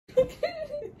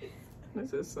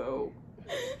This is so...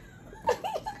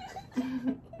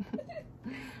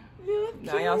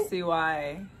 Now y'all see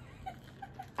why.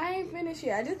 I ain't finished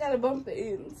yet. I just gotta bump the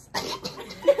ends.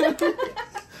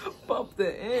 Bump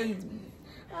the ends.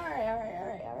 All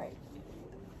right.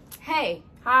 Hey.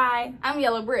 Hi. I'm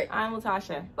Yellow Brick. I'm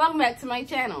Latosha. Welcome back to my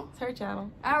channel. It's her channel.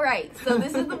 All right. So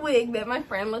this is the wig that my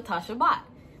friend Latosha bought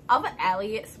off of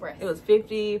Aliexpress. It was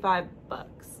 $55.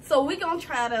 So we're gonna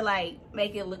try to like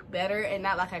make it look better and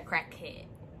not like a crackhead.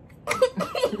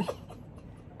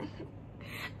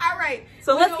 All right.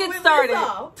 So let's get started.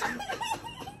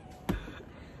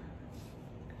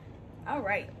 All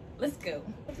right. Let's go.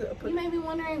 You may be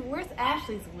wondering, where's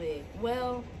Ashley's wig?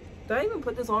 Well, did I even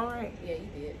put this on right? yeah, you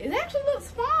did. It actually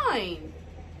looks fine.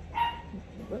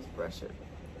 Let's brush it.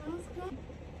 Let's go.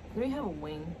 Do we have a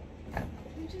wing?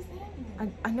 You just had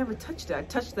one. I never touched it. I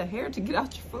touched the hair to get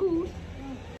out your food.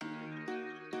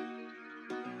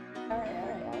 All right.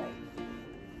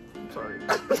 I'm sorry.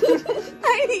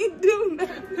 I ain't doing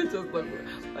that. It's just like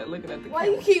looking at the Why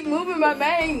camera. you keep moving my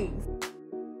bangs?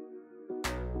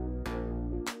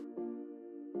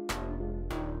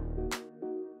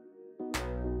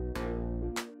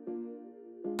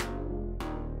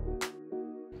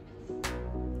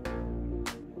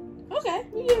 Okay,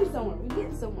 we're getting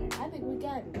somewhere. I think we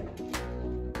got it.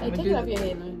 Hey, take it off your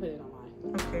head and let me put it on mine.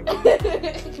 Okay.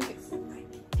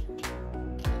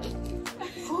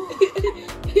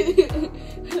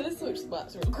 Let's switch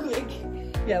spots real quick.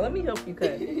 Yeah, let me help you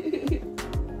cut.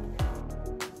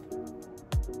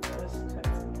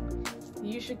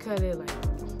 You should cut it like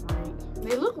right.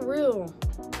 They look real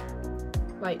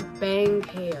like bang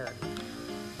hair.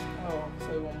 Oh,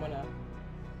 so we won't wanna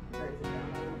raise it down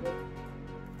a little bit.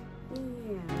 Yeah,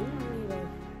 you don't need to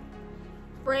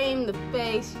frame the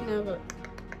face, you know, but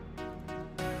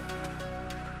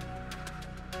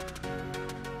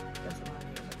that's a lot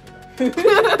of hair.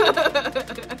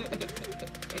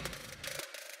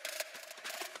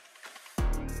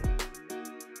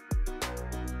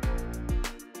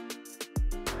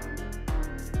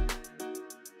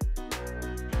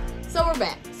 So we're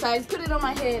back. So I put it on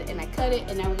my head and I cut it,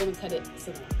 and now we're gonna cut it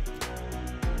some more.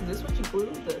 Is this what you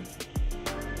glued this?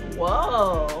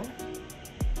 Whoa.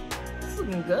 This is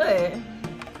looking good.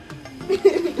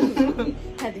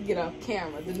 Had to get off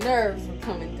camera. The nerves were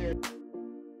coming through.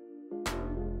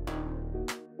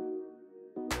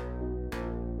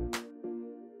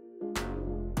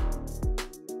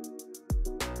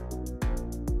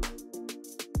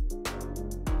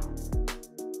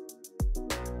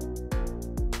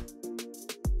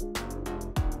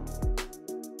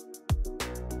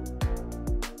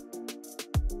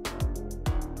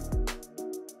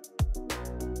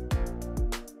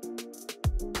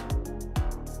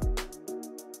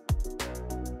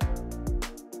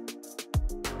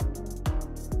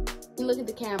 Look at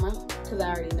the camera, because I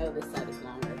already know this side is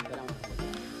longer, but I want to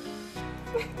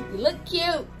look at it. You look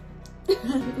cute.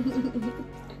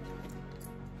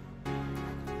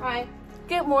 Hi.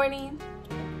 Good morning.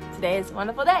 Today is a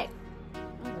wonderful day.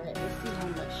 All right, let's see how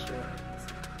much short.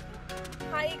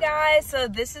 Hi, you guys. So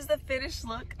this is the finished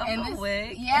look of the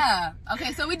wig. Yeah.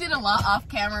 Okay, so we did a lot off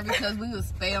camera because we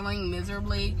was failing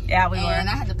miserably. Yeah, we were. And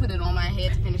I had to put it on my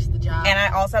head to finish the job. And I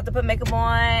also have to put makeup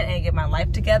on and get my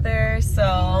life together.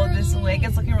 So this wig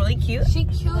is looking really cute. She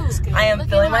cute. I am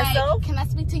Looking feeling like, myself. Can I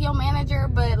speak to your manager?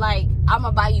 But like, I'm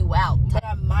gonna buy you out. But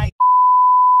I might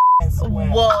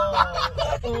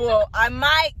Whoa, I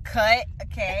might cut.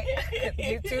 Okay,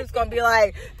 YouTube's gonna be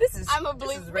like, this is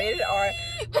rated R.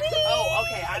 Oh,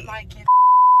 okay. I might get.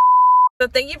 So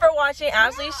thank you for watching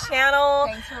Ashley's channel.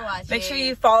 Thanks for watching. Make sure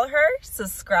you follow her,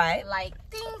 subscribe, like,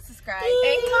 subscribe,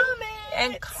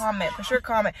 and comment. For sure,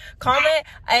 comment,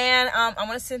 and I'm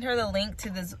gonna send her the link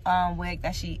to this wig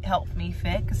that she helped me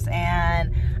fix.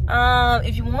 And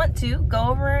if you want to, go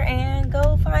over and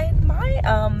go find my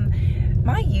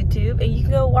my YouTube, and you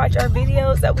can go watch our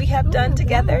videos that we have done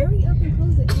together.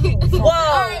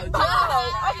 Whoa,